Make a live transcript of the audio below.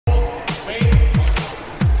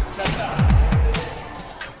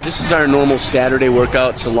This is our normal Saturday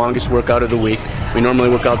workout. It's the longest workout of the week. We normally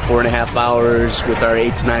work out 4.5 hours with our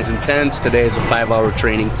 8s, 9s, and 10s. Today is a 5-hour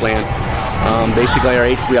training plan. Basically,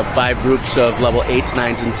 we have 5 groups of level 8s,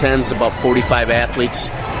 9s, and 10s, about 45 athletes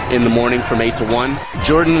in the morning from 8 to 1.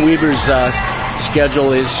 Jordyn Weaver's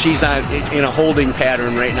schedule is she's in a holding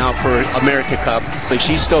pattern right now for America Cup. Like,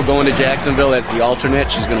 she's still going to Jacksonville as the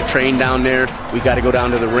alternate. She's going to train down there. We got to go down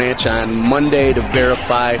to the ranch on Monday to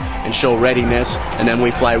verify and show readiness, and then we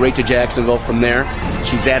fly right to Jacksonville from there.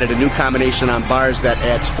 She's added a new combination on bars that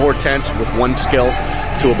adds 4 tenths with 1 skill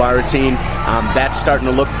to a bar routine. That's starting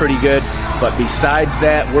to look pretty good, but besides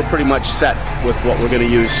that, we're pretty much set with what we're going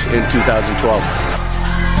to use in 2012.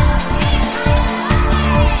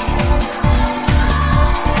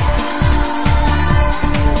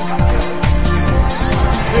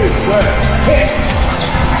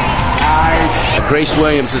 Grace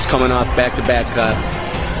Williams is coming off back-to-back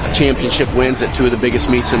championship wins at 2 of the biggest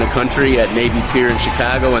meets in the country, at Navy Pier in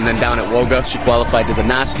Chicago and then down at Woga. She qualified to the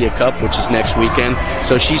Nastia Cup, which is next weekend.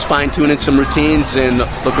 So she's fine-tuning some routines and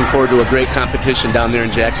looking forward to a great competition down there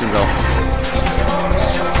in Jacksonville.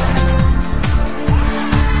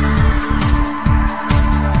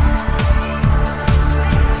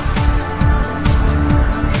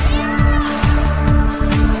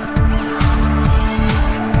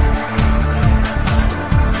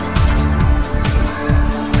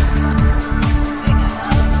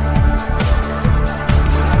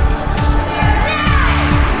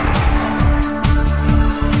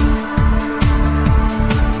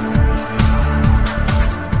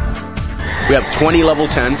 We have 20 level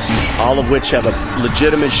 10s, all of which have a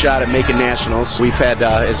legitimate shot at making nationals. We've had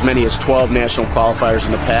as many as 12 national qualifiers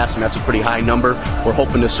in the past, and that's a pretty high number. We're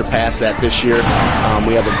hoping to surpass that this year.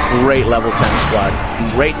 We have a great level 10 squad.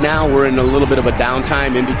 Right now, we're in a little bit of a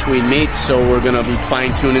downtime in between meets, so we're going to be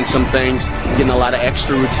fine-tuning some things, getting a lot of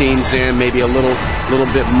extra routines in, maybe a little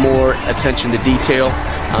bit more attention to detail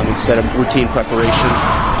instead of routine preparation,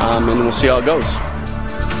 and we'll see how it goes.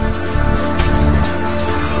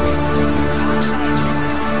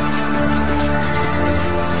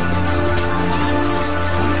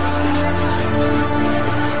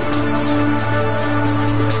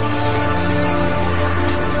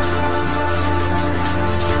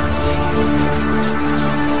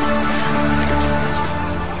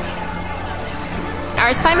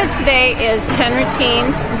 Our assignment today is 10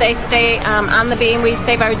 routines. They stay on the beam. We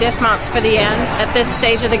save our dismounts for the end. At this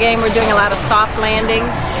stage of the game, we're doing a lot of soft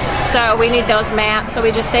landings, so we need those mats, so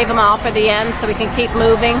we just save them all for the end so we can keep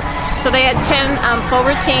moving. So they had 10 full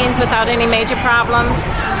routines without any major problems,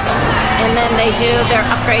 and then they do their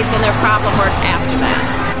upgrades and their problem work after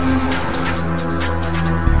that.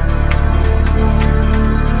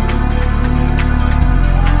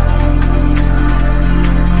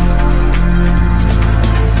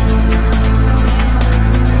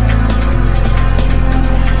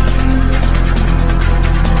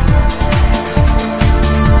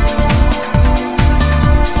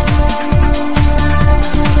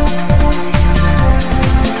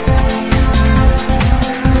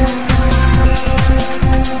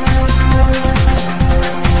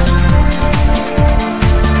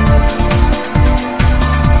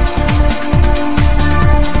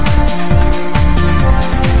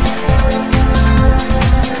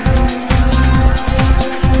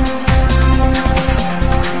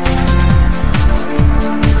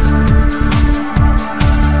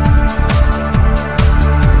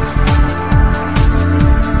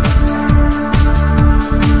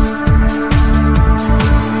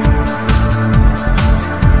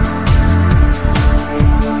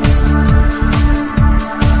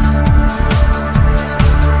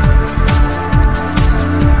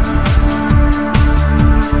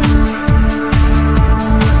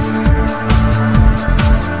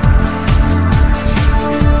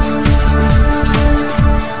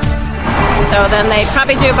 So then they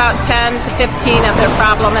probably do about 10 to 15 of their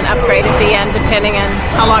problem and upgrade at the end, depending on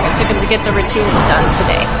how long it took them to get the routines done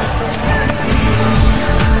today.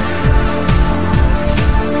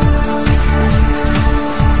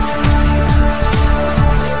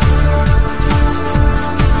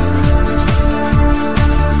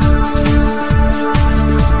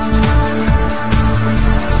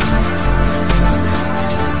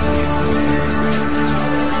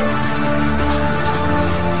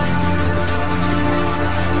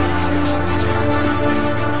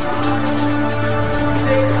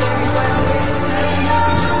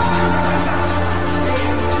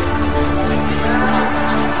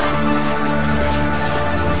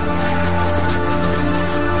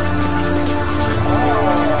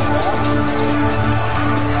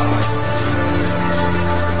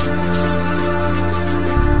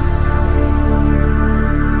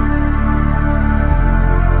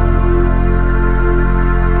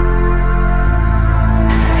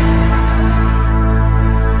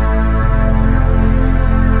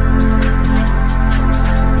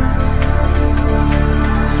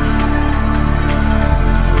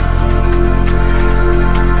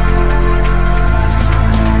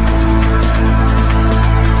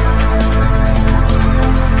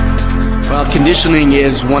 conditioning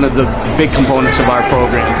is one of the big components of our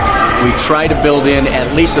program. We try to build in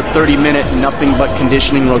at least a 30-minute nothing but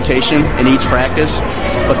conditioning rotation in each practice,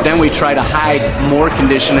 but then we try to hide more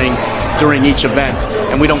conditioning during each event.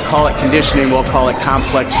 And we don't call it conditioning, we'll call it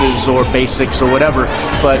complexes or basics or whatever,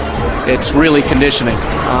 but it's really conditioning.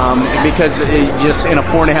 Because just in a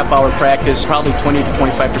 4.5-hour practice, probably 20 to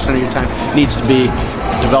 25% of your time needs to be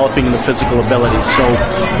developing the physical abilities. So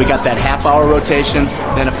we got that half-hour rotation,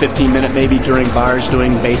 then a 15-minute maybe during bars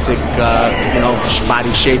doing basic,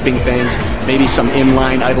 body shaping things, maybe some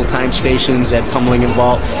inline idle time stations at tumbling and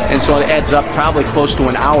vault, and so it adds up probably close to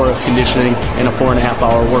an hour of conditioning in a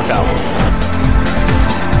 4.5-hour workout.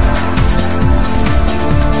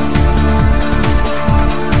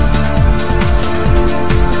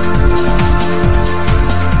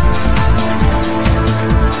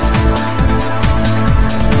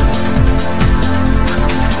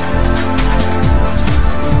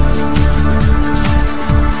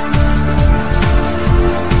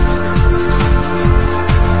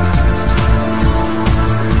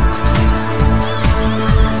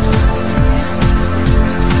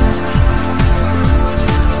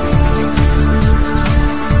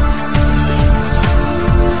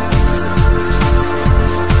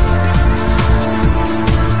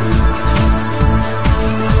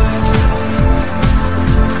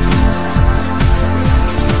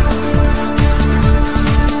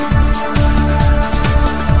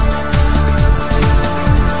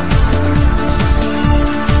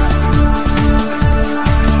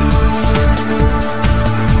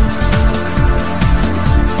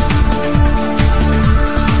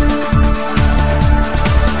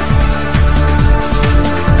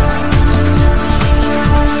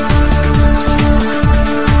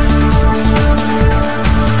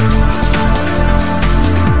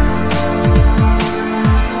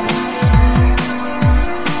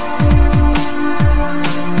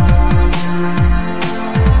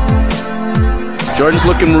 Jordyn's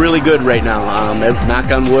looking really good right now.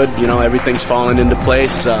 Knock on wood, everything's falling into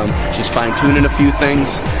place. She's fine-tuning a few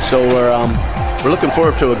things, so we're looking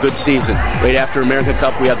forward to a good season. Right after America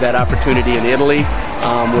Cup, we have that opportunity in Italy,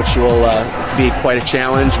 which will be quite a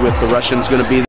challenge with the Russians going to be